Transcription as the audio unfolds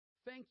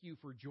thank you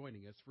for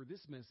joining us for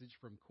this message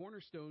from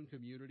Cornerstone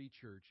Community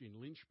Church in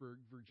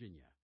Lynchburg,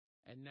 Virginia.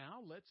 And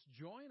now let's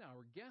join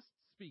our guest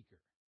speaker.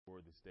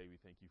 For this day,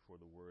 we thank you for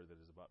the word that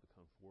is about to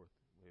come forth.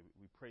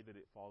 We pray that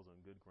it falls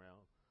on good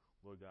ground.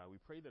 Lord God, we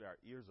pray that our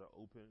ears are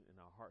open and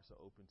our hearts are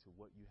open to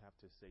what you have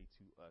to say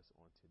to us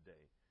on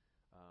today.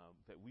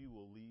 That we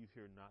will leave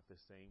here not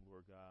the same,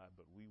 Lord God,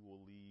 but we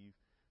will leave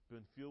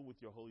been filled with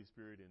your Holy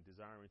Spirit and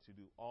desiring to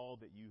do all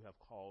that you have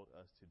called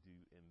us to do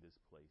in this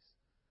place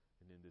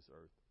and in this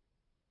earth.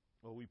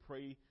 Lord, we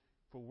pray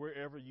for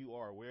wherever you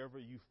are, wherever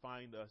you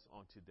find us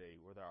on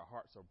today, whether our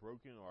hearts are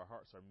broken or our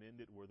hearts are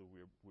mended, whether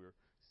we're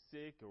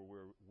sick or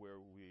where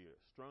we're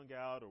strung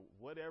out or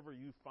whatever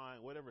you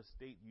find, whatever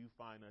state you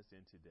find us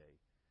in today,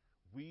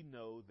 we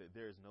know that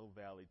there is no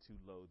valley too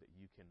low that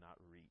you cannot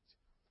reach.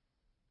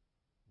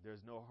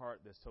 There's no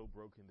heart that's so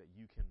broken that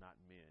you cannot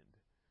mend.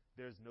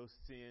 There's no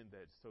sin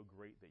that's so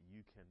great that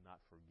you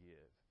cannot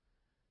forgive.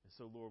 And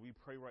so, Lord, we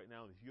pray right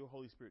now that your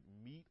Holy Spirit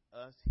meet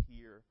us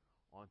here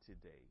on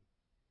today.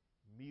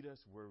 Meet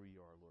us where we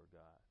are, Lord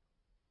God,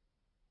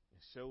 and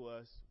show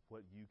us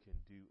what you can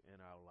do in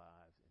our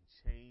lives and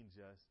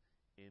change us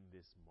in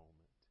this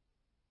moment.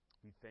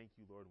 We thank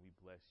you, Lord, and we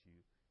bless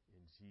you.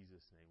 In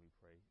Jesus' name we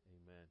pray.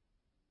 Amen.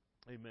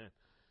 Amen.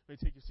 Let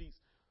me take your seats.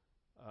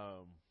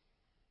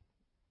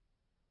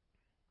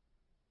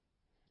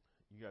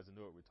 You guys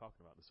know what we're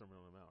talking about, the Sermon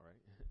on the Mount, right?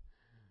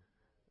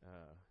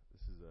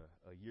 This is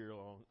a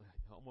year-long,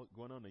 almost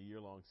going on a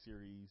year-long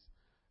series.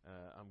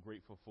 I'm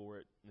grateful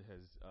for it. It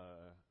has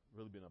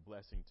really been a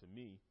blessing to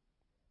me,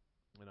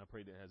 and I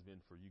pray that it has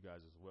been for you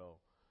guys as well.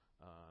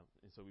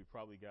 And so we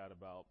probably got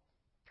about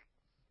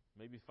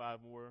maybe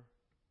 5 more.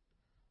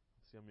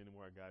 Let's see how many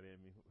more I got in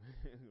me.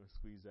 I'm going to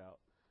squeeze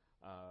out.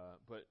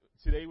 But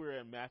today we're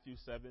at Matthew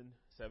 7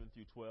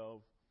 through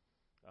 12.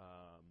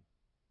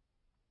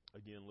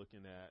 Again,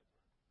 looking at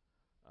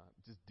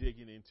just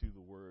digging into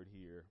the word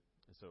here.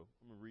 And so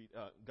I'm going to read.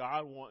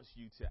 God wants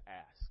you to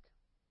ask.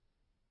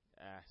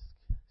 Ask,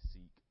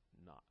 seek,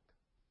 knock.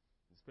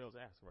 It spells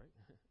ask, right?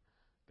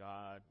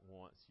 God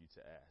wants you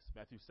to ask.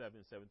 Matthew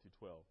 7 through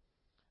 12.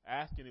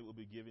 Ask and it will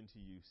be given to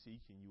you.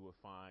 Seek and you will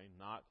find.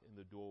 Knock and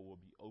the door will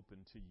be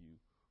opened to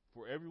you.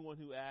 For everyone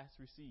who asks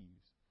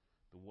receives.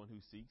 The one who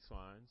seeks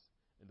finds.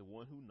 And the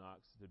one who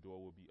knocks, the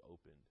door will be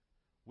opened.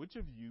 Which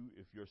of you,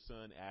 if your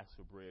son asks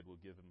for bread, will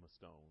give him a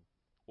stone?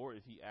 Or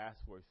if he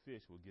asks for a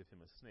fish, will give him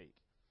a snake?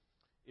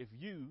 If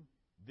you,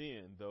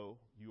 then, though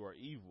you are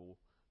evil,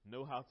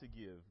 know how to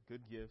give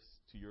good gifts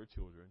to your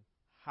children,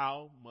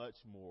 how much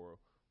more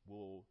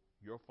will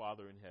your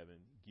Father in heaven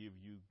give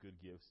you good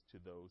gifts to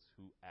those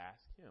who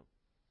ask him?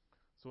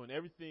 So in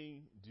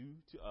everything, do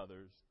to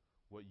others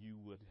what you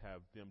would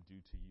have them do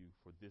to you,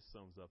 for this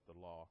sums up the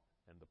law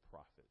and the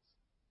prophets.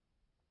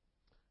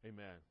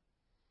 Amen.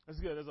 That's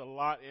good. There's a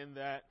lot in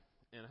that.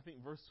 And I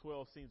think verse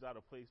 12 seems out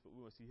of place, but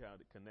we want to see how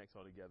it connects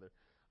all together.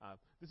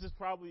 This is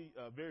probably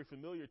a very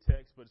familiar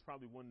text, but it's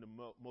probably one of the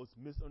most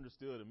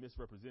misunderstood and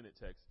misrepresented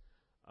texts.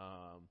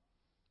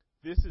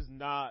 This is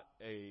not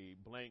a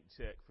blank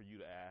check for you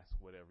to ask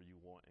whatever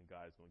you want, and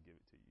God is going to give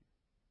it to you.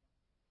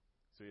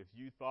 So if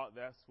you thought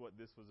that's what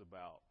this was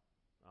about,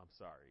 I'm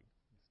sorry.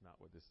 It's not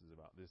what this is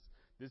about.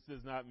 This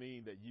does not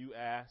mean that you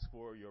ask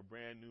for your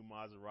brand new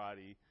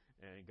Maserati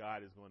and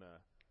God is going to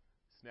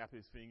snap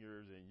his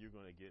fingers and you're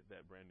going to get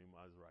that brand new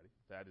Maserati.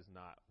 That is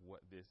not what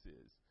this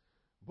is.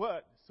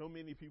 But so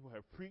many people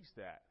have preached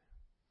that,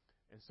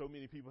 and so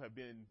many people have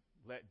been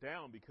let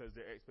down because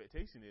their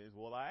expectation is,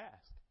 well, I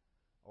asked,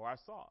 or I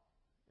sought,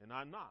 and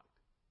I knocked,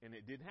 and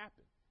it didn't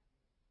happen.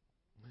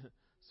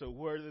 So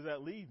where does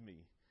that leave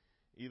me?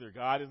 Either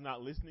God is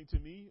not listening to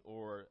me,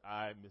 or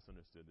I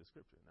misunderstood the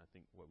scripture. And I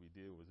think what we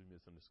did was we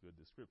misunderstood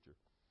the scripture.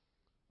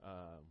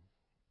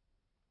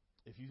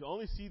 If you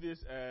only see this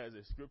as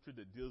a scripture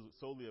that deals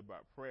solely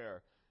about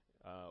prayer,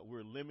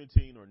 we're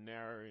limiting or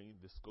narrowing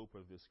the scope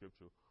of this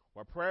scripture.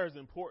 While prayer is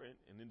important,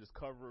 and it is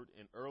covered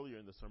earlier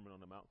in the Sermon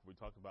on the Mount, we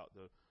talked about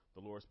the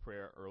Lord's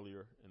Prayer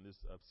earlier in this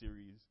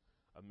series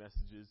of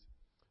messages.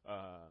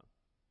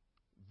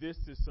 This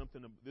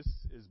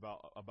is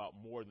about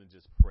more than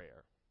just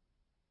prayer.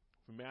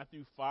 From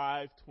Matthew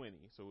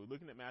 5:20, so we're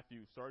looking at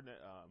Matthew, starting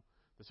at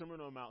the Sermon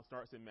on the Mount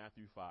starts in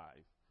Matthew 5.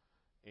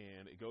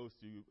 And it goes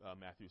through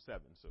Matthew 7,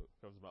 so it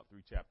covers about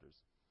 3 chapters.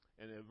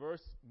 And in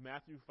verse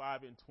Matthew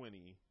 5 and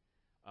 20,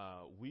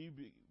 we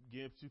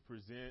begin to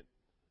present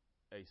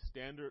a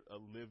standard of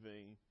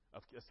living,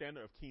 a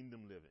standard of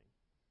kingdom living.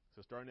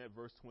 So starting at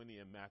verse 20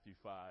 in Matthew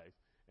 5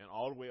 and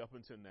all the way up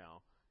until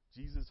now,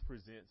 Jesus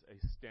presents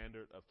a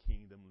standard of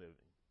kingdom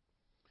living.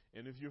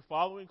 And if you're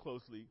following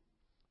closely,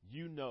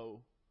 you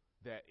know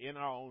that in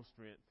our own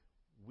strength,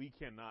 we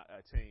cannot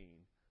attain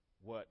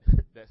what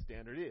that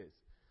standard is.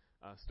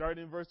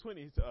 Starting in verse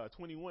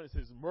 21, it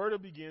says, murder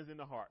begins in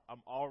the heart.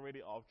 I'm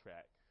already off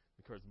track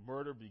because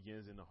murder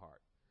begins in the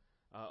heart.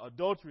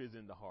 Adultery is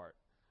in the heart.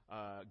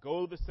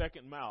 Go the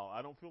second mile.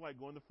 I don't feel like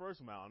going the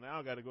first mile. Now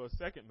I got to go a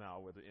second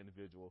mile with the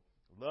individual.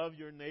 Love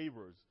your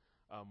neighbors.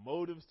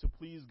 Motives to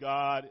please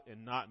God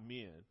and not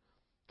men.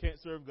 Can't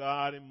serve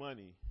God and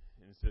money.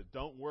 And it said,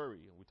 don't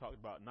worry. And we talked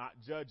about not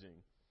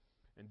judging.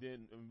 And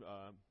then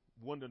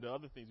one of the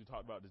other things we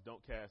talked about is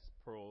don't cast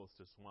pearls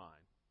to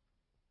swine.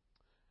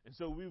 And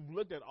so we've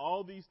looked at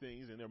all these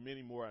things, and there are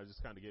many more. I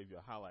just kind of gave you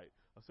a highlight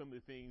of some of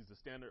the things, the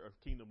standard of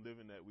kingdom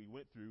living that we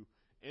went through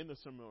in the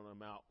Sermon on the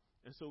Mount.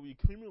 And so we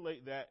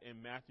accumulate that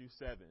in Matthew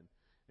 7.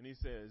 And he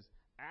says,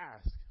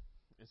 ask.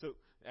 And so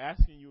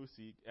asking you will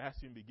seek,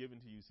 asking will be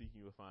given to you, seeking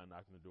you will find,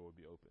 knocking the door will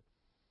be open.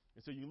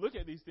 And so you look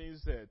at these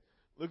things and said,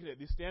 looking at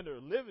this standard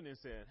of living and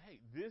saying,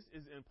 hey, this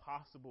is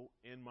impossible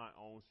in my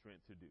own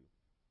strength to do.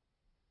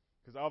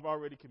 Because I've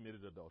already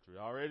committed adultery.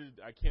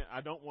 I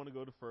don't want to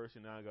go to first,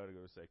 and now I got to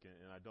go to second,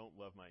 and I don't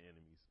love my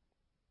enemies.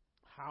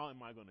 How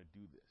am I going to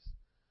do this?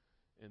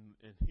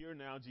 And here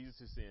now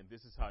Jesus is saying,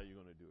 this is how you're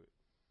going to do it.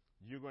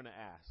 You're going to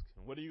ask.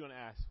 And what are you going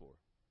to ask for?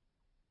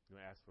 You're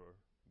going to ask for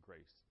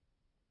grace.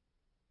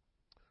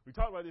 We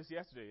talked about this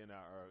yesterday in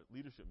our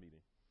leadership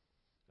meeting.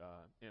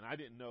 And I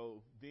didn't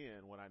know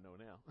then what I know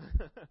now.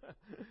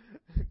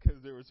 Because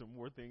there were some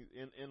more things.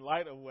 In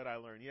light of what I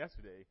learned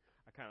yesterday,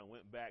 I kind of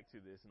went back to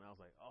this, and I was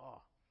like,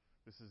 oh,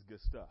 this is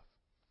good stuff.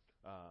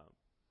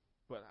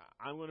 But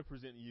I'm going to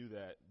present to you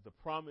that the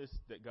promise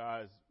that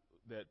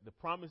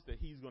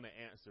he's going to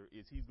answer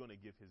is he's going to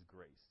give his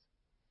grace.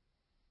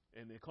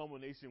 And the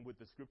culmination with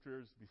the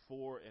scriptures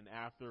before and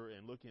after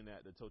and looking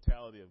at the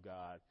totality of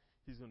God,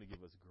 he's going to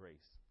give us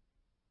grace.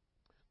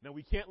 Now,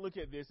 we can't look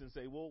at this and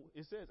say, well,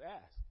 it says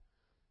ask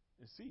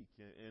and seek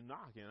and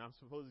knock, and I'm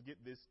supposed to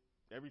get this,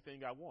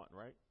 everything I want,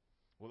 right?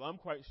 Well, I'm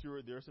quite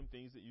sure there are some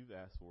things that you've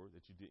asked for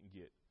that you didn't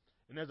get.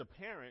 And as a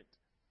parent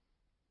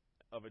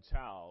of a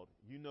child,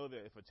 you know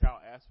that if a child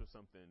asks for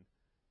something,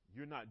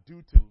 you're not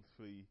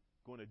dutifully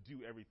going to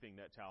do everything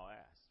that child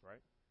asks,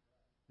 right?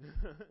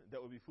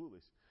 That would be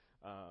foolish.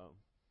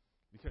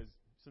 Because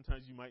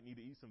sometimes you might need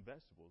to eat some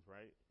vegetables,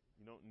 right?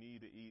 You don't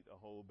need to eat a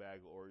whole bag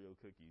of Oreo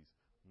cookies.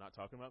 I'm not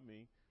talking about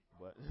me,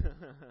 but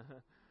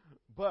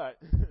but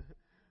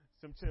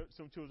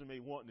some children may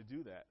want to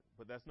do that,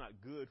 but that's not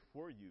good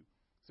for you.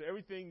 So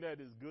everything that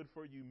is good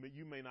for you,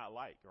 you may not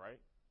like, right?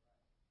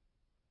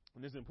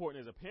 And it's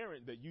important as a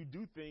parent that you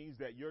do things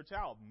that your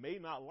child may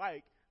not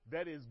like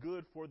that is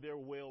good for their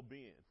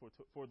well-being,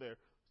 for their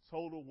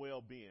total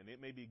well-being.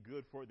 It may be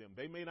good for them.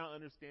 They may not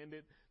understand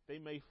it. They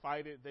may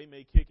fight it. They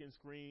may kick and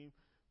scream,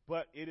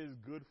 but it is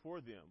good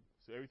for them.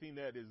 So everything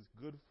that is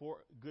good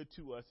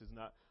to us is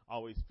not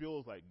always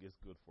feels like it's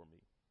good for me.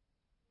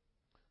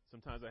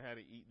 Sometimes I had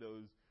to eat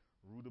those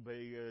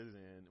rutabagas,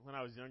 and when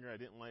I was younger, I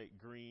didn't like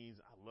greens.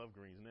 I love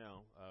greens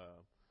now,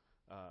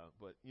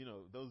 but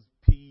those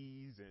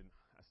peas, and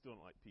I still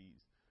don't like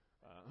peas.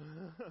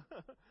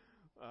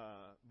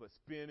 But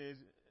spinach.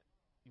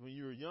 When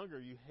you were younger,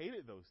 you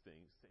hated those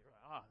things. They were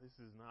like, this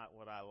is not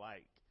what I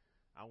like.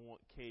 I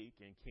want cake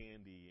and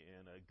candy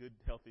and a good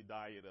healthy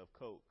diet of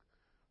Coke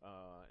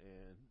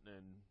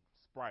and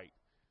Sprite.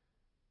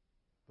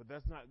 But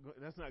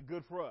that's not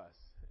good for us.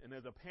 And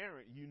as a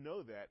parent, you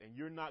know that, and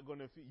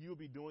you'll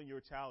be doing your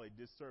child a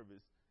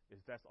disservice if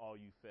that's all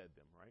you fed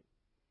them, right?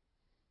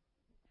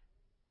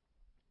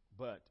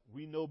 But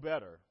we know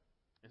better.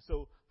 And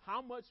so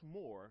how much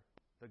more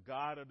the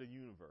God of the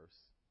universe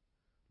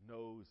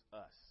knows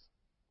us?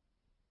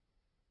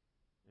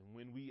 And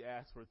when we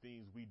ask for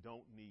things we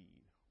don't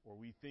need, or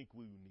we think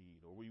we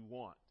need, or we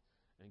want,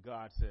 and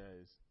God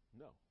says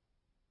no,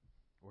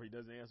 or he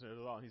doesn't answer it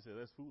at all, he says,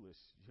 that's foolish.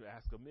 You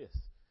ask amiss.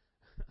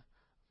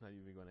 I'm not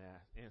even going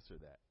to answer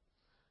that.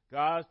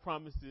 God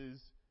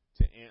promises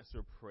to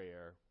answer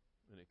prayer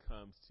when it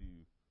comes to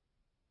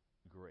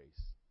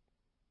grace.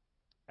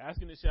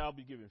 Asking it shall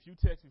be given. A few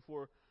texts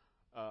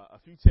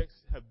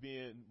have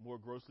been more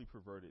grossly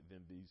perverted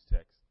than these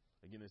texts.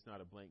 Again, it's not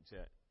a blank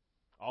check.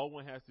 All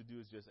one has to do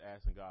is just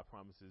ask, and God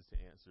promises to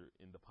answer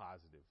in the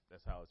positive.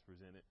 That's how it's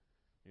presented,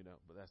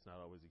 but that's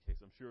not always the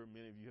case. I'm sure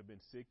many of you have been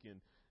sick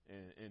and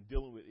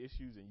dealing with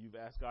issues, and you've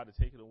asked God to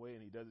take it away,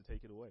 and he doesn't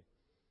take it away.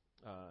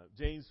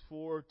 James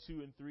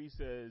 4:2-3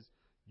 says,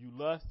 you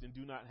lust and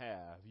do not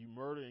have. You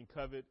murder and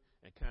covet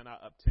and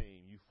cannot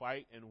obtain. You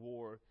fight and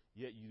war,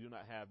 yet you do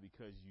not have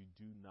because you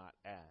do not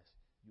ask.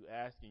 You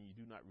ask and you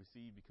do not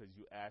receive because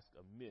you ask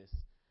amiss,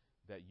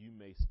 that you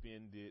may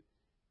spend it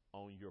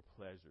on your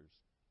pleasures.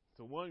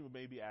 So one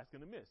may be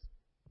asking amiss.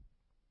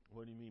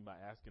 What do you mean by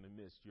asking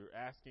amiss? You're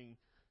asking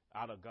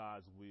out of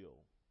God's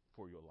will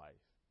for your life.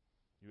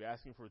 You're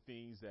asking for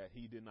things that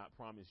he did not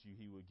promise you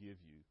he would give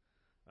you.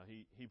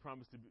 He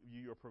promised to be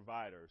your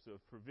provider. So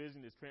if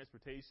provision is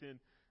transportation,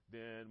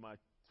 then my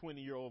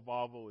 20-year-old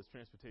Volvo is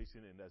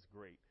transportation, and that's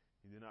great.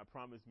 He did not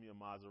promise me a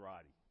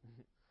Maserati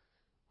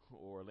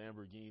or a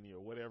Lamborghini or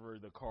whatever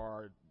the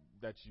car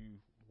that you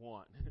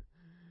want.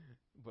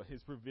 But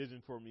his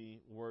provision for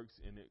me works,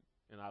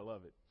 and I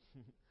love it.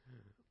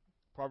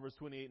 Proverbs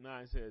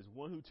 28:9 says,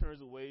 one who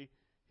turns away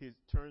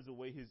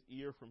his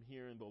ear from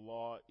hearing the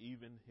law,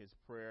 even his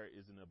prayer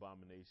is an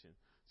abomination.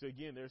 So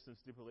again, there's some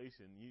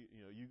stipulation.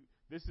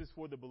 This is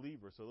for the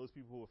believer. So those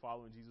people who are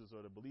following Jesus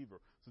are the believer.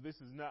 So this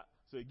is not.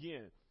 So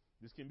again,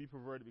 this can be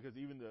perverted because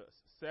even the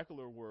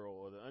secular world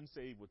or the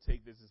unsaved would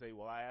take this and say,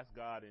 well, I asked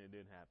God and it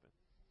didn't happen.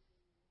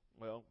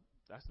 Well,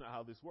 that's not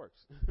how this works.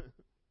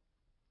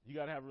 You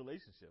got to have a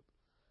relationship.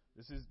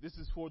 This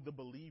is for the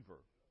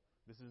believer.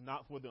 This is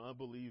not for the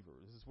unbeliever.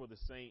 This is for the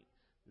saint.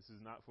 This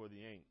is not for the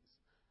ain'ts.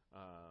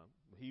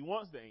 He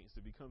wants the ain'ts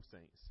to become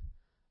saints,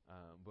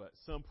 but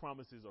some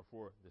promises are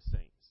for the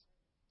saints,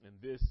 and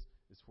this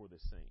is for the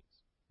saints,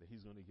 that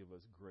he's going to give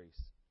us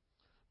grace.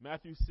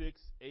 Matthew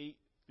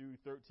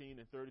 6:8-13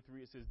 and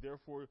 33, it says,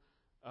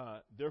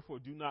 Therefore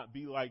do not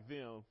be like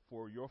them,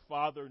 for your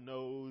Father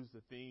knows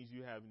the things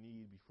you have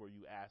need before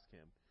you ask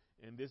him.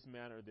 In this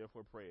manner,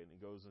 therefore, pray. And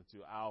it goes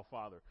into our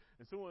Father.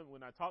 And so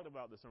when I talked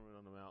about the Sermon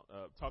on the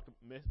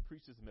Mount,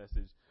 preached this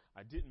message,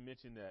 I didn't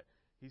mention that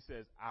he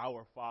says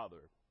our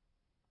Father,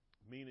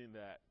 meaning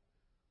that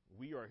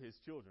we are his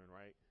children,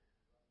 right?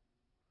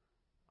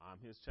 I'm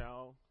his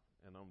child,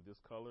 and I'm this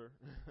color.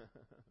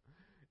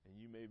 And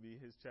you may be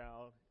his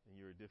child, and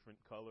you're a different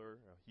color,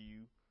 or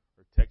hue,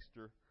 or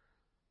texture.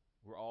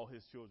 We're all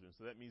his children.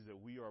 So that means that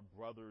we are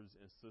brothers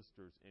and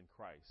sisters in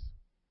Christ.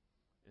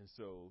 And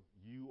so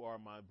you are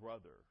my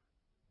brother.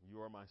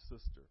 You are my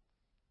sister.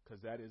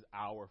 Because that is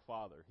our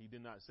Father. He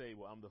did not say,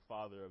 well, I'm the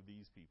father of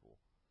these people.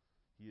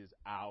 He is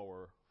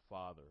our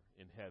Father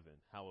in heaven.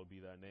 Hallowed be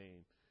thy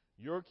name.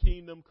 Your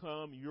kingdom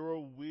come,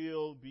 your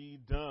will be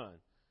done.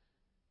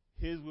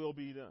 His will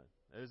be done.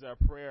 That is our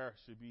prayer,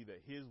 should be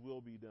that his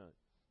will be done.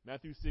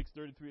 Matthew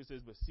 6:33, it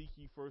says, But seek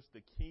ye first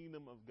the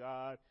kingdom of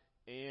God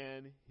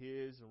and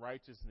his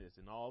righteousness,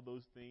 and all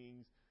those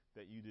things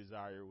that you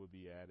desire will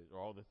be added, or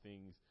all the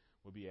things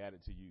will be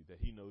added to you that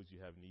he knows you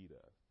have need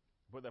of.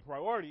 But the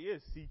priority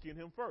is seeking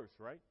him first,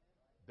 right?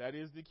 That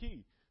is the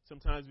key.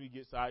 Sometimes we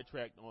get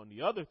sidetracked on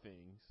the other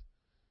things,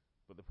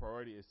 but the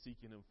priority is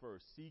seeking him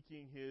first,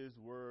 seeking his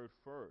word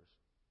first.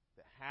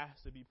 That has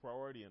to be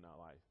priority in our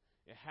life.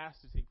 It has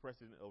to take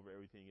precedent over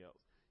everything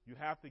else. You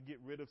have to get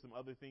rid of some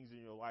other things in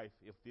your life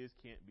if this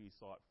can't be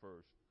sought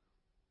first.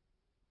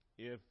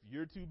 If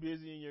you're too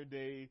busy in your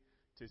day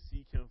to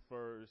seek him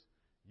first,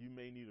 you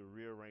may need to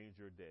rearrange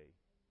your day.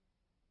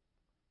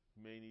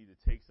 You may need to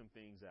take some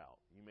things out.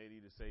 You may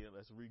need to say,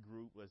 let's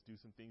regroup, let's do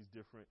some things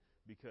different,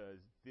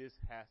 because this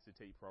has to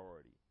take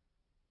priority.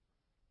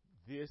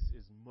 This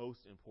is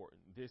most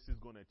important. This is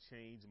going to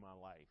change my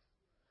life.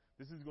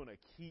 This is going to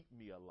keep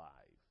me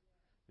alive.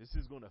 This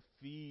is going to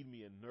feed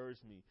me and nourish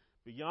me.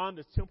 Beyond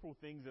the temporal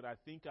things that I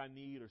think I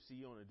need or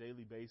see on a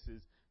daily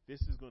basis,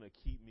 this is going to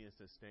keep me and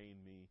sustain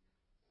me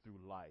through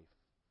life.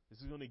 This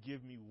is going to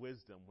give me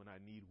wisdom when I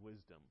need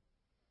wisdom.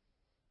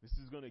 This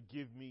is going to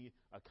give me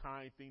a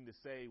kind thing to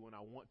say when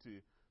I want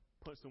to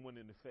punch someone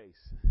in the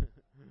face.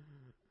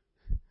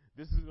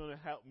 This is going to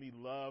help me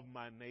love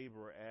my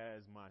neighbor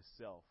as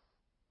myself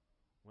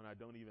when I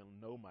don't even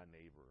know my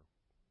neighbor.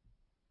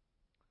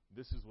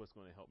 This is what's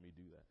going to help me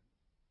do that.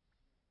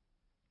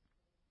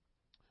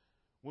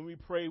 When we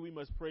pray, we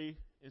must pray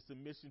in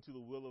submission to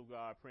the will of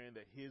God, praying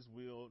that his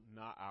will,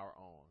 not our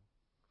own.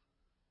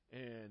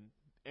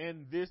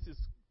 And this is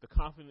the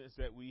confidence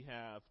that we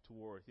have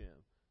toward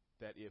him,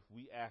 that if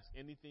we ask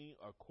anything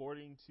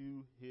according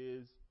to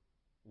his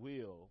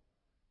will,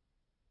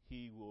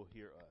 he will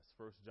hear us.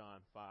 1 John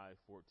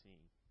 5:14.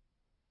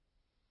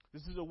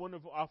 This is a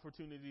wonderful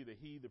opportunity to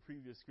heed the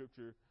previous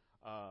scripture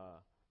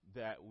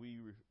that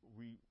we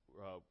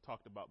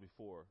talked about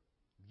before,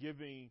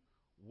 giving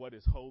what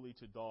is holy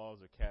to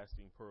dogs or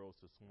casting pearls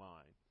to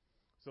swine.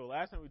 So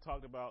last time we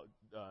talked about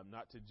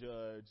not to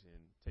judge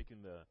and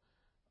taking the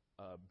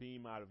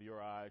beam out of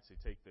your eye to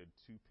take the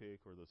toothpick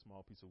or the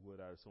small piece of wood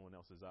out of someone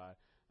else's eye,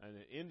 and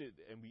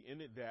we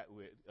ended that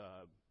with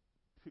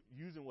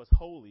using what's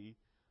holy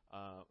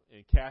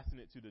and casting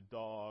it to the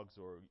dogs,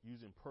 or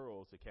using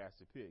pearls to cast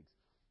to pigs.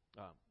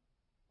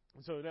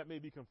 So that may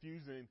be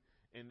confusing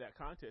in that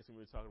context when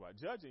we're talking about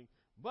judging,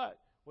 but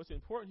what's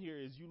important here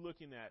is you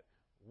looking at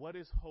what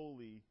is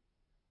holy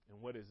and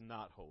what is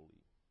not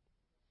holy.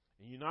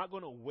 And you're not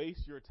going to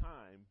waste your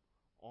time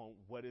on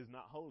what is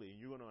not holy. And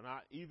you're going to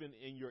not, even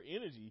in your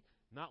energy,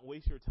 not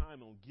waste your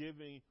time on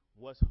giving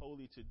what's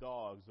holy to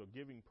dogs or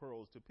giving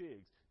pearls to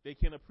pigs. They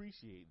can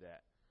appreciate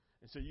that.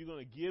 And so you're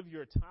going to give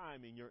your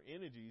time and your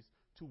energies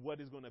to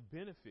what is going to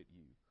benefit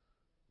you,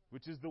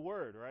 which is the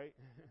word, right?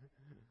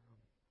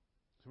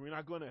 So we're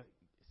not going to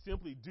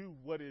simply do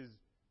what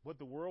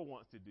the world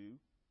wants to do.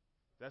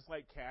 That's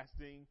like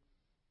casting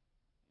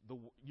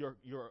your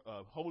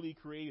holy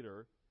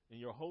creator and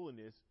your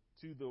holiness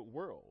to the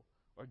world,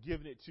 or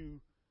giving it to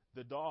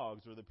the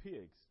dogs or the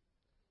pigs.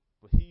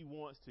 But he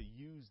wants to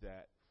use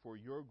that for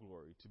your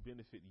glory, to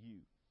benefit you,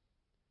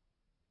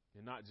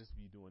 and not just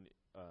be doing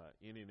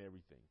any and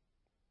everything.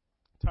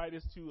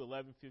 Titus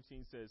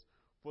 2:11-15 says,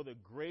 For the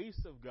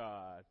grace of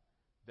God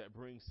that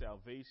brings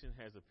salvation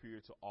has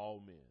appeared to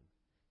all men,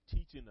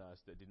 teaching us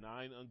that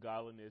denying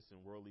ungodliness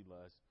and worldly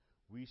lust,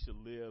 we should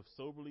live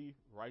soberly,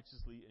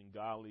 righteously, and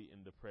godly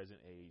in the present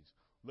age,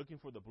 looking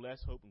for the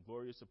blessed hope and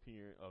glorious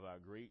appearing of our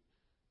great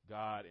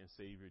God and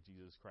Savior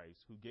Jesus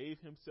Christ, who gave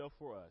himself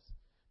for us,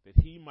 that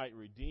he might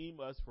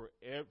redeem us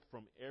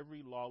from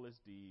every lawless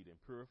deed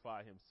and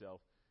purify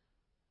himself,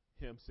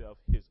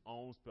 his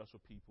own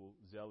special people,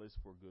 zealous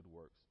for good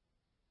works.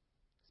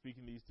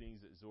 Speaking these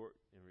things, exhort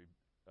and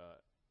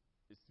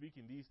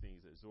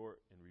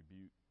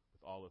rebuke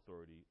with all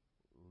authority.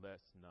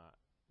 Let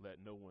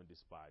no one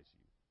despise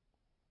you.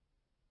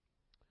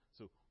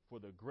 So, for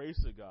the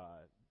grace of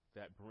God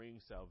that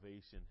brings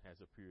salvation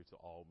has appeared to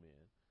all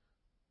men.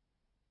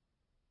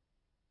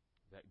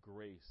 That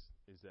grace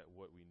is that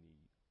what we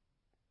need.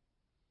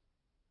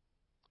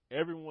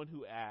 Everyone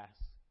who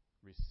asks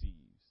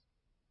receives,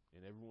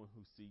 and everyone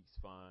who seeks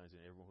finds,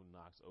 and everyone who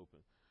knocks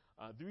open.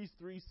 These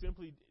three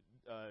simply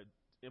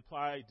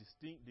imply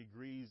distinct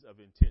degrees of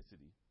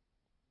intensity.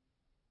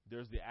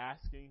 There's the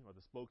asking or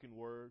the spoken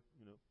word,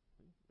 your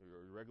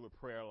regular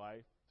prayer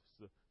life.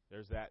 So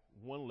there's that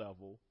one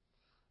level.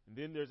 And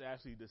then there's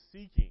actually the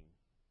seeking.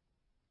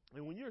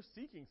 And when you're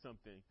seeking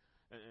something,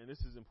 and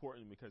this is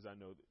important because I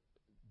know that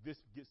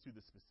this gets to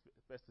the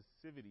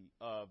specificity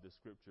of the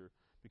scripture,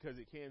 because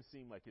it can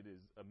seem like it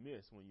is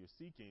amiss when you're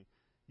seeking.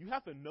 You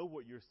have to know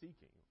what you're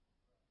seeking.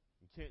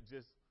 You can't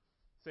just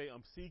say,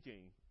 I'm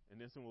seeking, and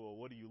then say, well,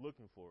 what are you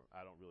looking for?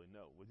 I don't really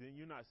know. Well, then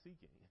you're not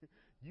seeking.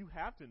 You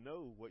have to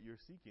know what you're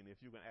seeking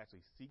if you're going to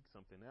actually seek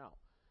something out.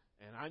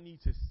 And I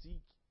need to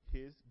seek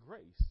his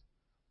grace.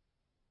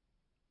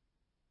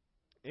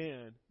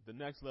 And the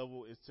next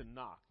level is to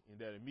knock. And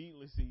that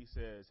immediately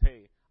says,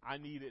 hey, I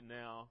need it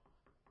now.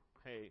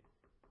 Hey,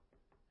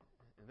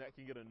 and that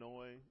can get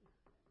annoying.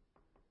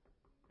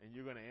 And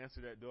you're going to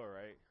answer that door,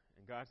 right?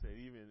 And God said,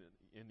 even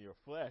in your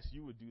flesh,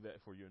 you would do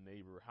that for your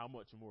neighbor. How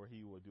much more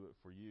he will do it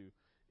for you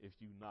if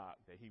you knock,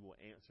 that he will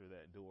answer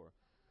that door.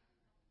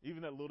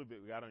 Even that little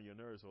bit got on your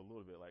nerves, or a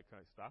little bit like, can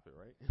I stop it,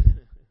 right?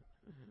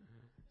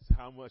 So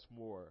how much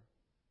more?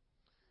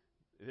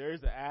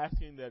 There's the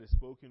asking that is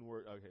spoken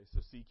word. Okay, so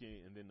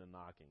seeking, and then the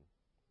knocking.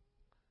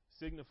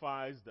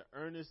 Signifies the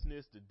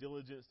earnestness, the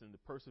diligence, and the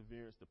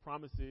perseverance. The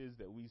promise is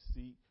that we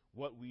seek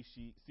what we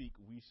seek,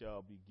 we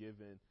shall be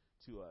given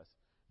to us.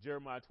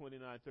 Jeremiah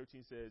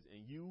 29:13 says,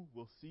 and you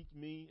will seek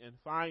me and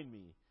find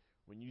me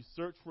when you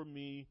search for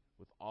me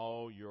with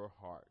all your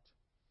heart.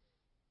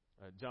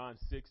 John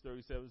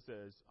 6:37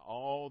 says,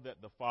 all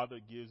that the Father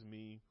gives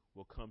me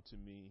will come to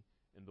me,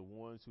 and the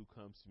ones who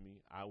comes to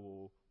me I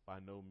will by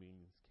no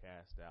means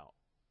cast out.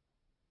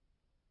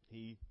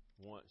 He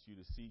wants you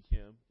to seek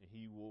him, and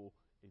he will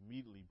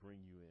immediately bring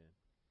you in.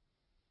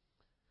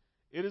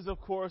 It is, of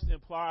course,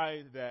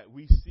 implied that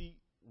we seek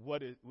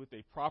what is with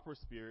a proper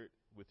spirit,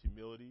 with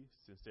humility,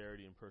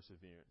 sincerity, and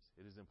perseverance.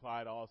 It is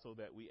implied also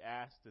that we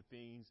ask the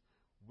things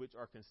which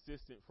are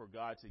consistent for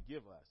God to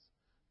give us.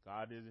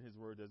 God in his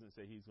word doesn't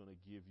say he's going to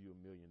give you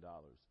 $1 million.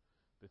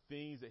 The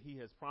things that he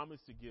has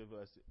promised to give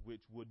us,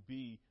 which would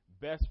be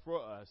best for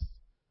us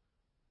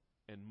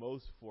and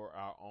most for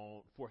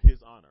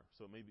his honor.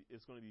 So maybe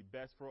it's going to be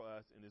best for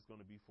us, and it's going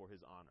to be for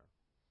his honor.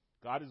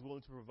 God is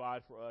willing to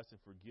provide for us and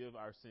forgive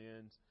our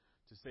sins,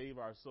 to save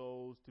our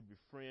souls, to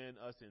befriend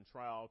us in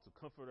trial, to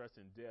comfort us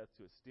in death,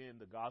 to extend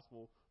the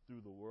gospel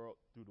through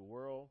the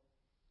world.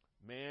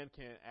 Man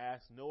can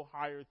ask no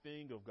higher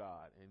thing of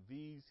God, and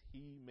these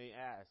he may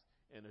ask,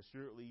 and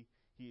assuredly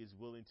he is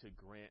willing to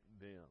grant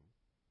them.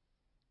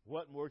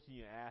 What more can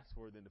you ask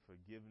for than the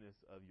forgiveness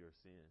of your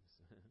sins?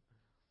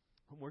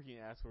 What more can you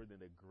ask for than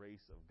the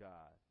grace of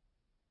God?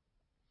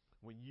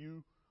 When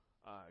you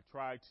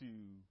try to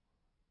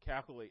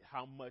calculate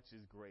how much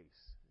is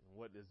grace and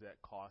what does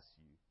that cost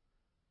you,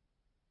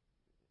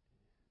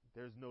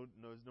 there's no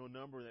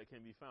number that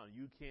can be found.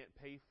 You can't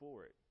pay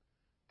for it.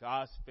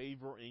 God's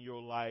favor in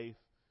your life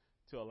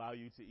to allow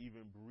you to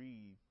even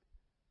breathe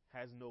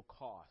has no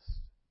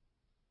cost.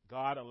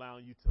 God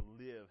allowing you to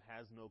live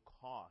has no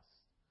cost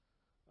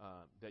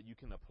that you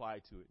can apply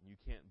to it, and you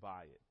can't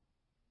buy it.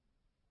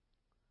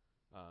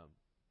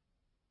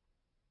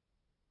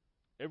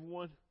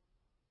 Everyone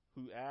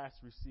who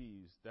asks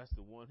receives. That's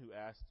the one who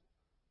asks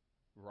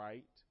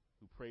right,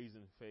 who prays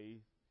in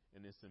faith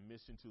and in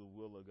submission to the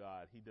will of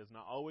God. He does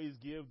not always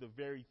give the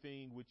very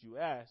thing which you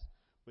ask,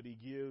 but he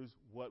gives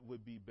what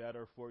would be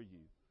better for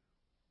you.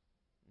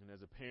 And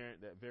as a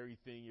parent, that very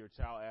thing your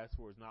child asks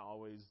for is not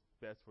always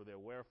best for their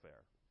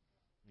welfare.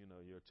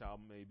 Your child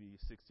may be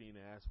 16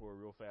 and ask for a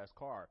real fast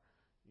car.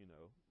 You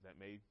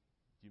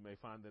may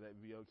find that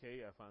would be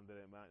okay. I find that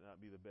it might not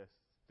be the best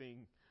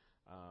thing,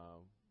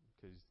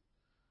 because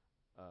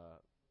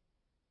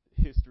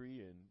history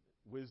and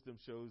wisdom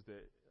shows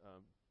that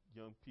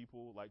young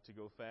people like to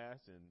go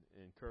fast, and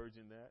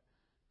encouraging that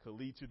could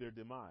lead to their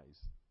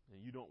demise.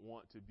 And you don't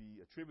want to be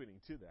attributing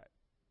to that.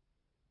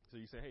 So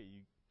you say, hey,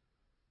 you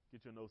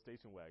get your no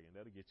station wagon.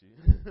 That'll get you.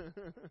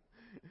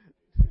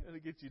 That'll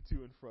get you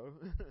to and fro.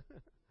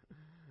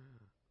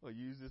 Or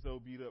use this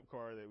old beat up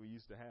car that we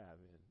used to have,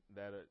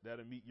 and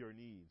that'll meet your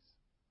needs.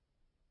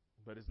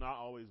 But it's not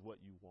always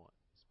what you want.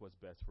 It's what's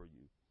best for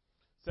you.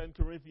 2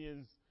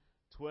 Corinthians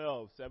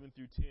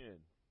 12:7-10.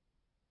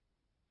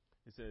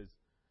 It says,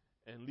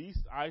 "And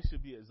lest I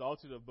should be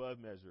exalted above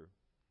measure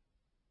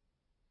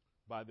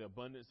by the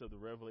abundance of the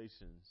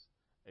revelations,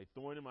 a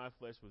thorn in my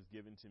flesh was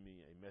given to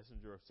me, a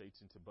messenger of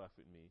Satan to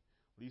buffet me,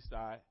 lest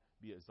I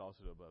be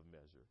exalted above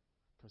measure.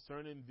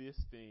 Concerning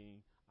this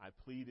thing, I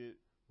pleaded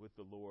with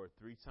the Lord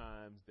 3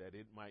 times that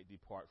it might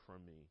depart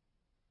from me.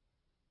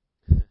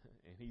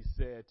 And he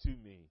said to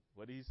me,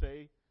 what did he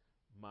say?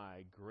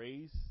 My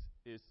grace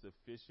is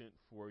sufficient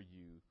for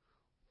you,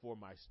 for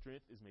my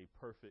strength is made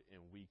perfect in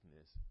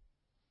weakness.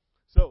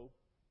 So,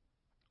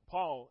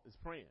 Paul is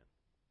praying.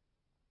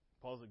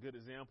 Paul's a good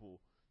example.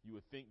 You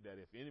would think that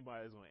if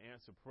anybody is going to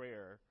answer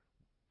prayer,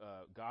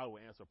 God will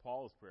answer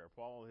Paul's prayer.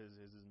 Paul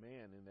is his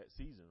man in that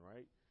season,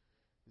 right?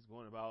 He's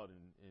going about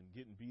and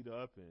getting beat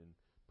up and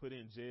put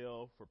in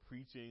jail for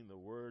preaching the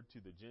word to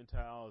the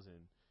Gentiles, and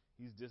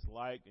he's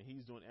disliked, and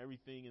he's doing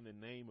everything in the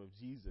name of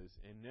Jesus.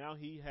 And now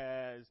he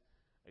has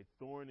a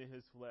thorn in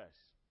his flesh.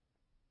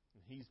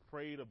 And he's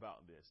prayed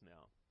about this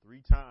now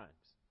 3 times.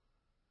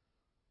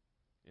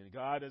 And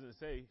God doesn't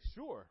say,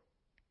 sure,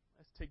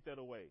 let's take that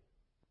away.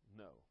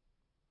 No.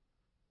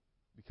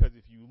 Because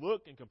if you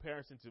look in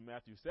comparison to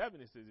Matthew 7,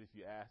 it says if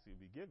you ask, it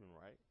will be given,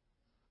 right?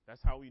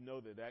 That's how we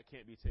know that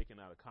can't be taken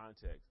out of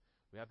context.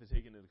 We have to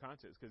take it into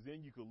context, because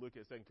then you could look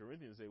at 2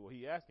 Corinthians and say, well,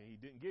 he asked and he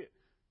didn't get.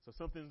 So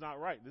something's not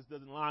right. This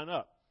doesn't line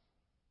up.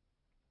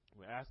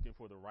 We're asking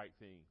for the right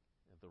thing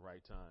at the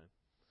right time.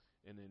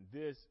 And in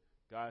this,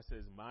 God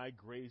says, my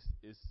grace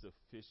is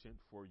sufficient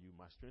for you.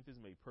 My strength is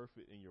made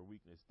perfect in your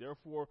weakness.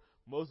 Therefore,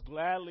 most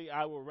gladly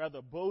I will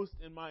rather boast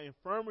in my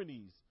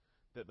infirmities,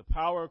 that the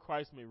power of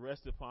Christ may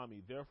rest upon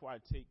me. Therefore, I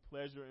take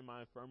pleasure in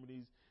my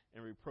infirmities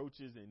and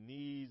reproaches and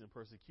needs and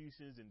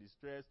persecutions and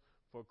distress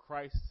for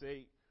Christ's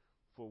sake.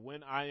 For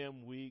when I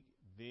am weak,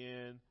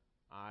 then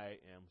I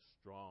am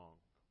strong.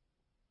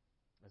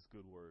 That's a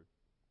good word.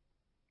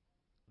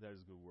 That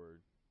is a good word.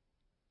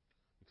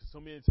 Because so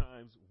many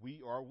times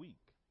we are weak.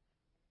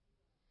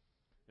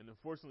 And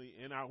unfortunately,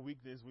 in our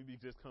weakness, we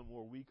become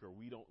more weaker.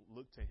 We don't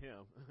look to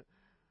him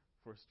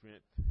for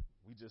strength.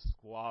 We just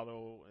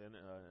swallow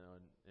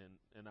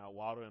and our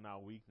water in our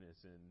weakness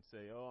and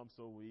say, oh, I'm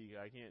so weak.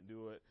 I can't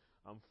do it.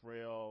 I'm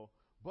frail.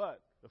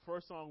 But the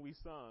first song we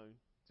sung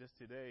just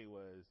today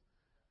was,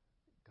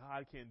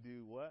 God can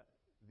do what?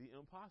 The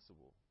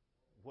impossible.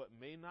 What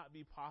may not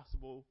be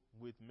possible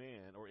with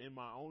man or in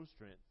my own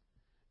strength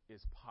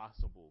is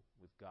possible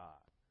with God,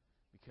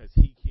 because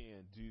he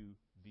can do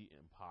the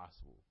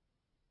impossible.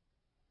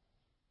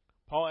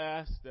 Paul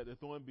asks that the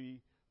thorn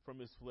be from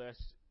his flesh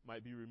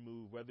might be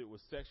removed, whether it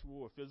was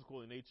sexual or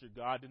physical in nature.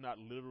 God did not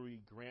literally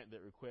grant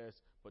that request,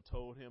 but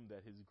told him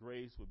that his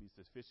grace would be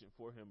sufficient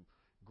for him.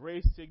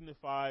 Grace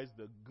signifies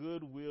the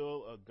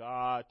goodwill of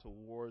God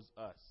towards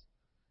us.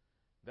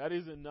 That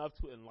is enough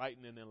to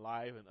enlighten and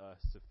enliven us,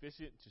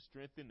 sufficient to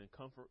strengthen and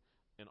comfort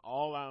in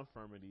all our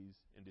infirmities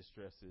and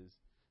distresses.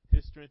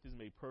 His strength is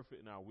made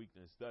perfect in our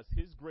weakness. Thus,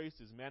 his grace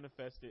is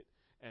manifested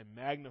and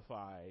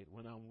magnified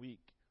when I'm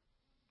weak.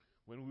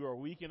 When we are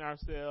weak in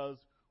ourselves,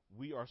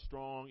 we are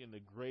strong in the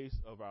grace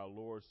of our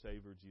Lord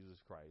Savior Jesus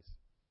Christ.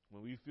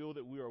 When we feel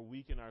that we are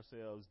weak in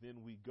ourselves,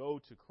 then we go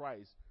to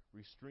Christ,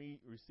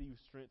 receive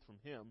strength from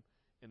him,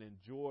 and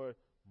enjoy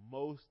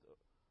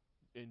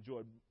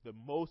the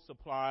most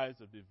supplies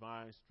of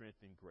divine strength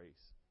and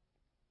grace.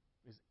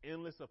 There's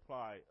endless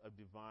supply of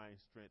divine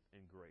strength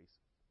and grace.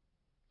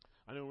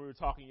 I know we were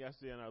talking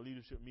yesterday in our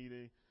leadership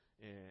meeting,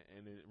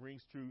 and it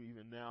rings true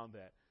even now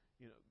that,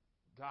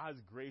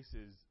 God's grace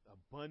is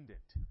abundant.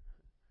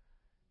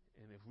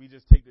 And if we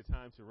just take the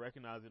time to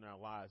recognize it in our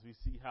lives, we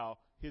see how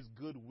his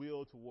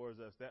goodwill towards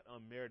us, that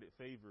unmerited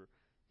favor,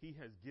 he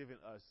has given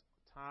us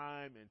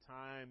time and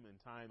time and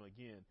time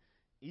again.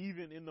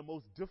 Even in the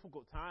most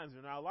difficult times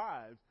in our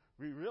lives,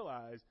 we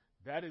realize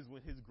that is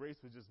when his grace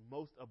was just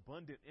most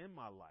abundant in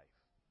my life.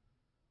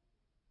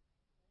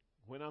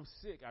 When I'm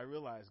sick, I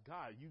realize,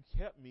 God, you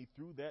kept me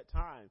through that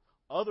time.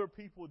 Other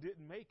people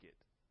didn't make it,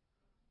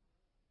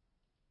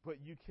 but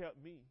you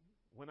kept me.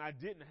 When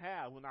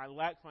I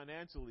lacked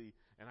financially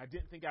and I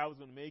didn't think I was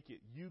going to make it,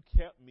 you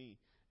kept me,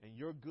 and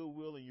your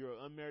goodwill and your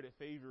unmerited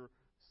favor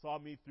saw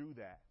me through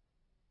that.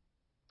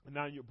 And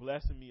now you're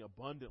blessing me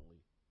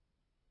abundantly,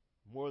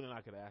 more than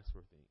I could ask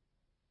or think.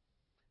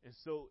 And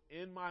so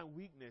in my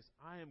weakness,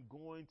 I am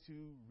going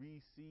to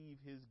receive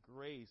his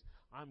grace.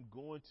 I'm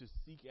going to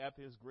seek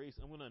after his grace.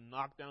 I'm going to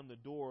knock down the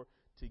door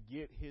to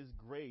get his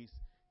grace.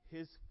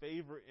 His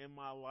favor in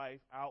my life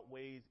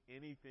outweighs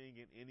anything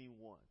and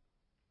anyone.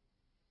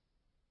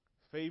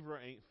 Favor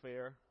ain't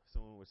fair,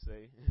 someone would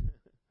say.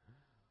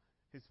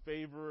 His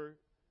favor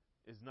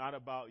is not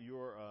about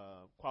your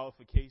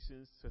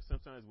qualifications. So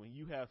sometimes when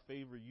you have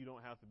favor, you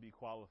don't have to be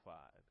qualified.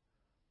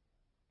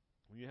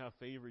 When you have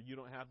favor, you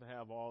don't have to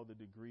have all the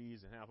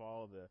degrees and have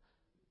all the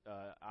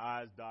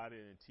I's dotted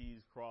and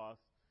T's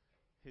crossed.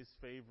 His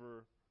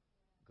favor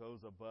goes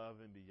above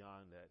and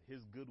beyond that.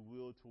 His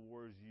goodwill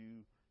towards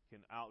you can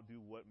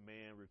outdo what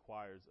man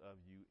requires of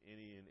you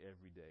any and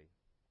every day.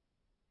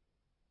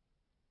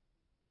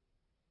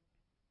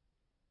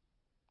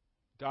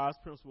 God's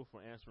principle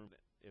for answering,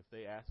 if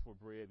they ask for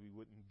bread, we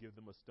wouldn't give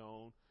them a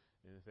stone.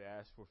 And if they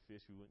ask for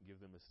fish, we wouldn't give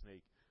them a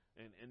snake.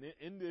 And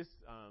in this,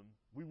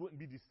 we wouldn't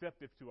be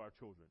deceptive to our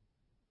children.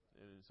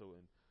 And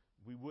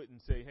we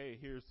wouldn't say, hey,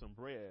 here's some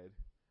bread,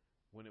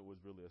 when it was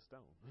really a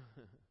stone.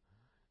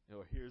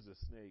 Or here's a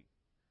snake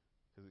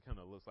because it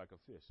kind of looks like a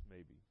fish,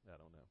 maybe. I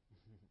don't know.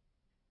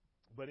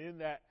 But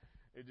in that,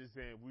 it's just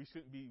saying we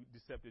shouldn't be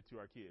deceptive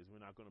to our kids.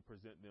 We're not going to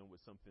present them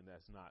with something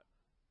that's not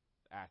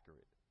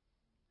accurate.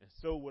 And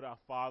so would our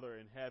Father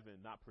in heaven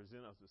not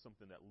present us with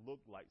something that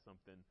looked like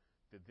something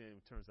that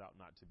then turns out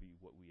not to be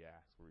what we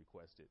asked or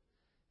requested.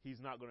 He's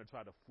not going to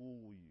try to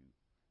fool you.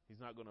 He's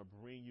not going to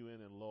bring you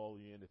in and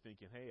lull you into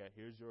thinking, hey,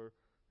 here's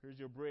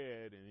your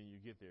bread, and then you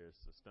get there,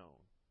 it's a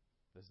stone.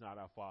 That's not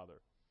our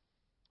Father.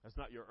 That's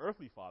not your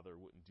earthly father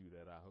wouldn't do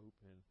that, I hope,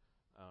 and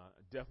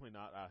definitely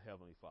not our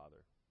heavenly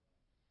Father.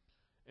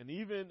 And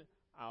even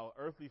our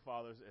earthly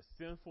fathers, as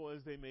sinful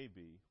as they may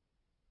be,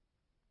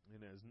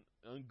 and as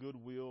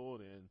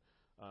ungood-willed and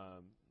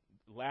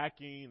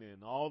lacking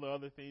and all the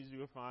other things you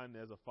will find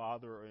as a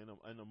father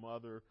and a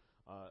mother,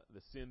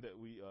 the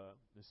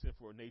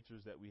sinful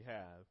natures that we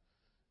have,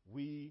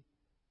 we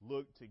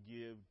look to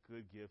give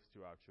good gifts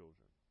to our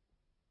children.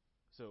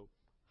 So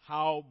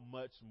how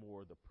much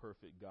more the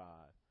perfect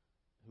God,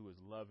 who is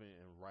loving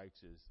and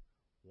righteous,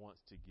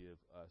 wants to give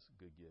us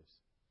good gifts.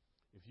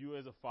 If you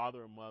as a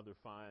father or mother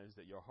finds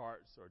that your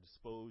hearts are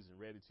disposed and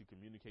ready to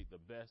communicate the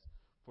best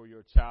for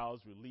your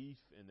child's relief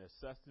and their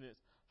sustenance,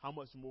 how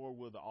much more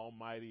will the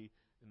Almighty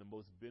and the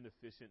most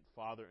beneficent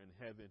Father in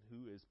heaven,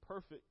 who is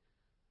perfect,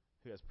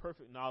 who has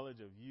perfect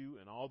knowledge of you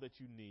and all that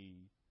you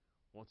need,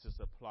 wants to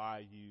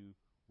supply you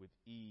with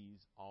ease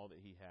all that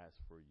he has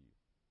for you.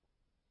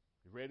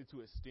 He's ready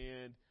to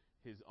extend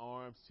his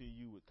arms to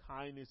you with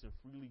kindness and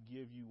freely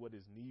give you what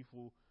is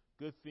needful,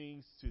 good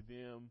things to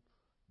them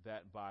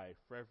that by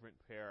fervent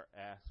prayer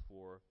ask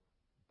for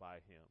by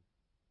him.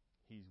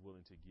 He's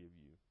willing to give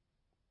you.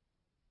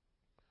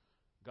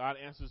 God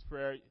answers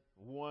prayer.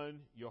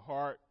 One, your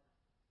heart.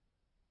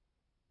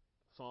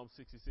 Psalm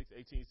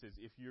 66:18 says,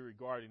 if you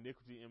regard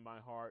iniquity in my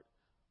heart,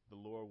 the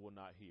Lord will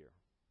not hear.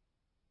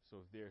 So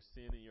if there's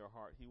sin in your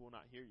heart, he will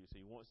not hear you. So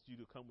he wants you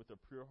to come with a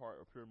pure heart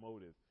or pure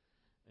motive.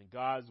 And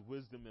God's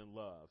wisdom and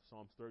love.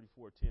 Psalms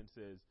 34:10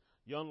 says,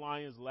 young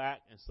lions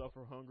lack and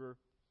suffer hunger,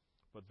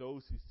 but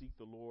those who seek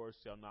the Lord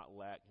shall not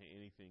lack in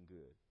anything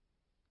good.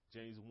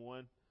 James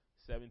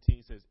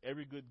 1:17 says,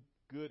 every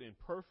good and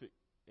perfect,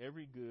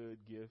 every good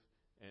gift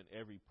and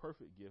every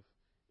perfect gift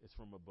is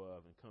from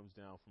above and comes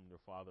down from the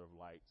Father of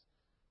lights,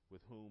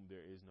 with whom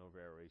there is no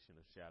variation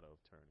or shadow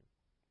of turning.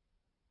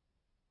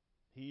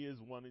 He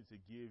is wanting to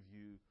give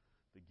you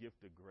the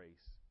gift of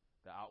grace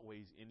that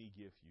outweighs any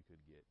gift you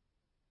could get.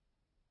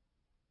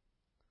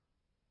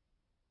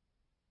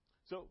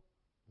 So,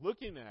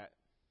 looking at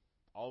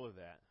all of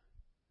that,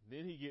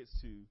 then he gets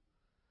to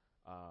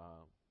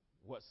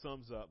what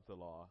sums up the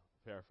law,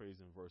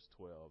 paraphrasing verse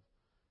 12,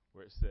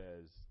 where it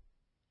says,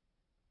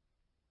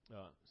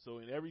 so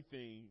in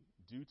everything,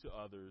 do to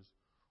others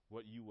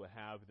what you will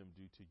have them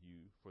do to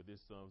you, for this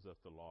sums up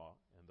the law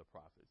and the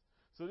prophets.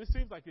 So this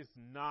seems like it's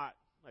not,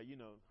 like,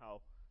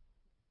 how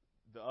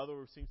the other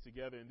seems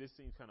together, and this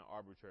seems kind of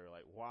arbitrary.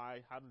 Like,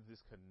 why? How does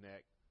this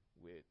connect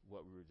with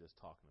what we were just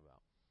talking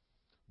about?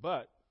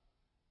 But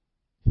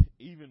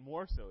even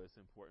more so, it's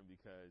important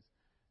because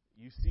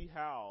you see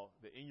how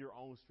that in your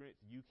own strength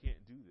you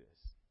can't do this.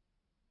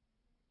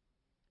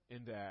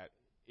 In that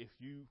if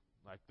you,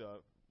 like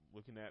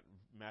looking at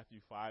Matthew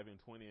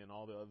 5:20 and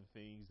all the other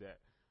things that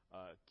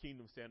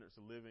kingdom standards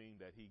of living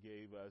that he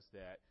gave us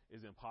that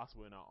is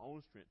impossible in our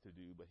own strength to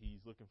do, but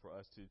he's looking for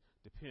us to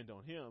depend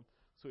on him.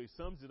 So he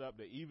sums it up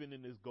that even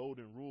in this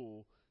golden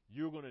rule,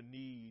 you're going to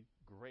need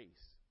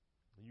grace.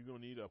 And you're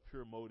going to need a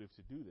pure motive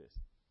to do this.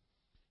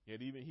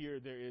 Yet even here,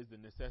 there is the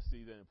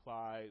necessity that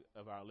implied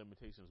of our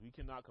limitations. We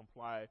cannot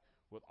comply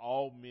with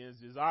all men's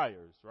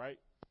desires, right?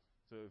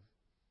 So if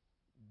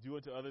do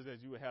unto others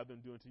as you would have them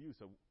do unto you.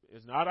 So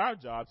it's not our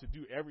job to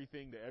do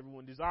everything that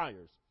everyone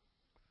desires,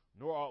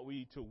 nor ought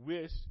we to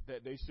wish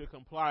that they should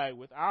comply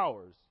with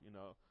ours.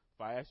 If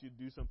I ask you to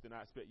do something,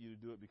 I expect you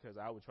to do it because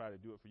I would try to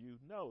do it for you.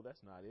 No,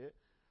 that's not it.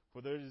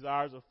 For their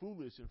desires are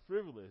foolish and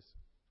frivolous,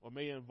 or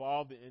may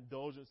involve the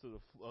indulgence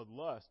of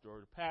lust or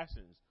the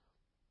passions.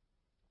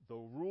 The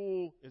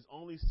rule is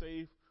only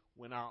safe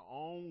when our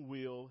own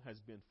will has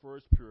been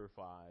first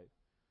purified,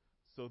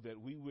 so that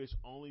we wish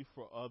only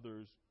for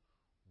others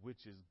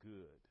which is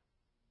good.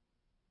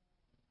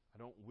 I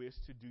don't wish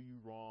to do you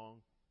wrong.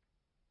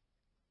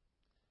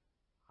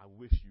 I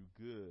wish you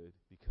good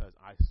because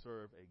I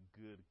serve a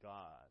good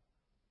God.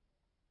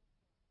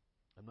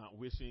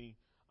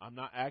 I'm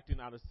not acting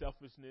out of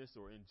selfishness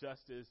or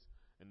injustice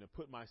and to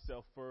put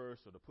myself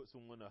first or to put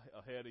someone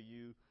ahead of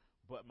you.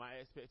 But my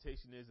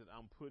expectation is that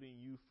I'm putting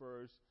you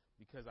first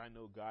because I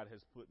know God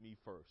has put me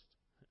first.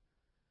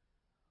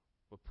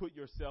 But put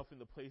yourself in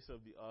the place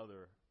of the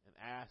other and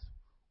ask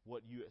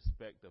what you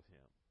expect of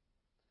him.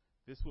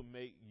 This will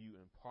make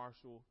you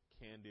impartial,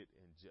 candid,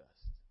 and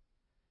just.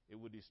 It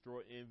will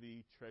destroy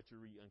envy,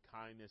 treachery,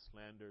 unkindness,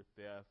 slander,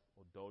 theft,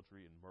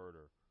 adultery, and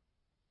murder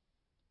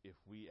if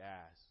we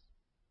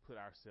put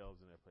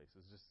ourselves in their place.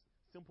 It's just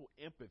simple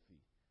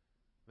empathy.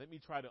 Let me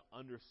try to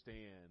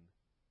understand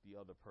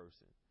the other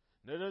person.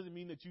 That doesn't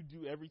mean that you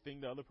do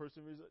everything the other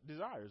person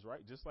desires,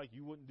 right? Just like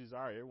you wouldn't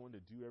desire everyone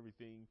to do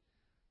everything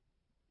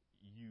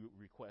you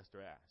request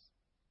or ask.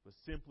 But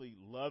simply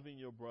loving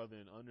your brother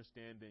and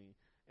understanding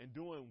and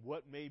doing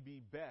what may be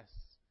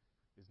best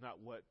is not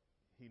what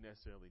he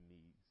necessarily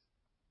needs.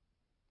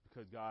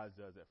 Because God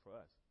does that for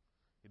us.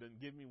 He doesn't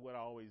give me what I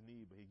always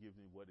need, but he gives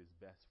me what is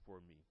best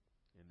for me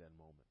in that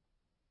moment.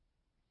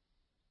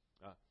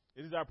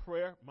 It is our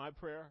prayer, my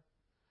prayer,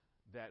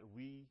 that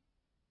we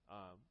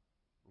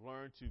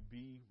learn to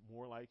be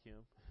more like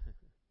him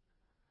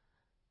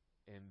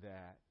and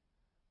that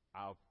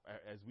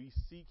as we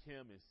seek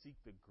him and seek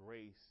the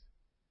grace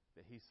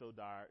that he so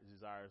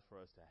desires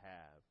for us to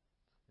have,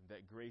 and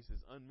that grace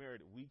is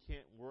unmerited. We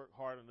can't work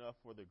hard enough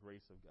for the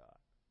grace of God.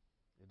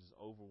 It is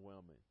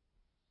overwhelming.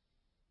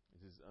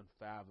 It is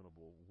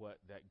unfathomable what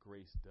that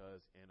grace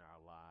does in our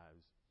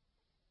lives.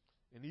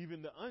 And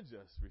even the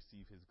unjust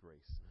receive his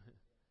grace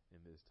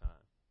in this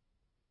time.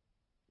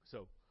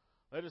 So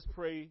let us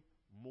pray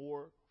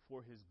more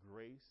for his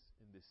grace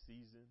in this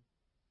season.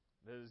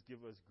 Let us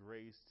give us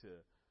grace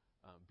to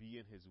be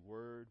in his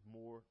word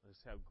more.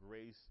 Let's have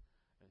grace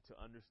to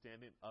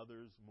understanding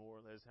others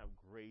more. Let us have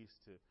grace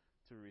to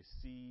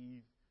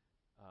receive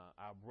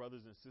our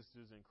brothers and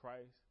sisters in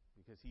Christ,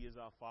 because he is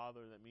our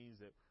Father. That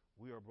means that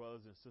we are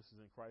brothers and sisters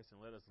in Christ,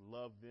 and let us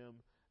love them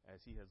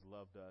as he has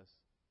loved us.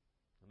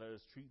 And let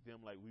us treat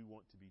them like we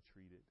want to be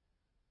treated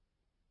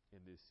in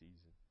this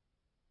season.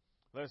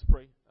 Let us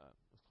pray.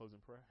 Let's close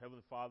in prayer.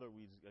 Heavenly Father,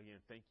 we again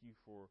thank you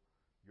for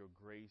your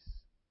grace.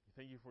 We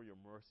thank you for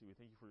your mercy. We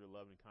thank you for your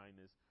love and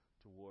kindness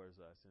towards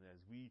us. And as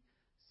we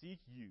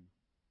seek you,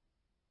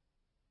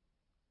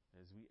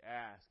 as we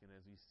ask and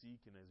as we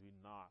seek and as we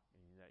knock,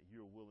 and that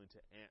you're willing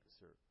to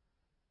answer,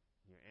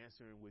 you're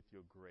answering with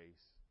your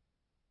grace.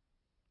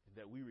 And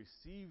that we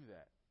receive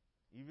that,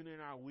 even in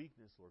our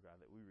weakness, Lord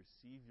God, that we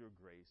receive your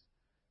grace,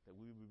 that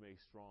we will be made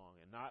strong,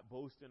 and not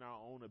boast in our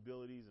own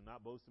abilities and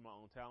not boast in my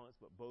own talents,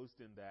 but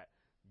boast in that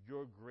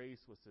your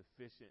grace was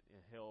sufficient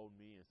and held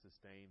me and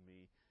sustained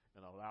me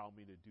and allowed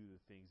me to do the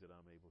things that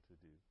I'm able to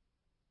do.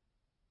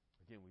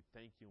 Again, we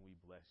thank you and we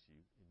bless you.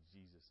 In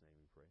Jesus' name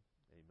we pray.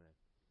 Amen.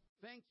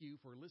 Thank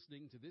you for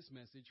listening to this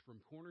message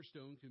from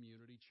Cornerstone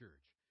Community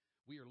Church.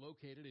 We are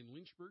located in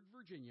Lynchburg,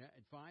 Virginia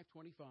at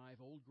 525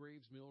 Old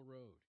Graves Mill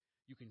Road.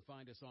 You can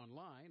find us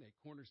online at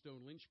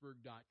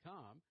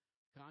cornerstonelynchburg.com,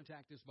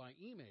 contact us by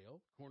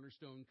email,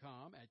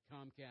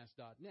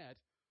 cornerstonecom@comcast.net,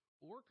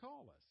 or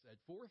call us at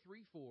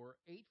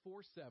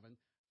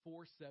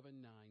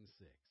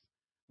 434-847-4796.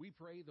 We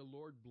pray the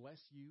Lord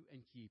bless you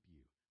and keep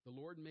you. The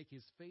Lord make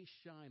his face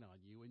shine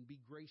on you and be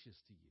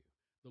gracious to you.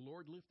 The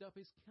Lord lift up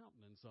his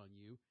countenance on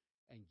you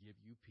and give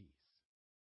you peace.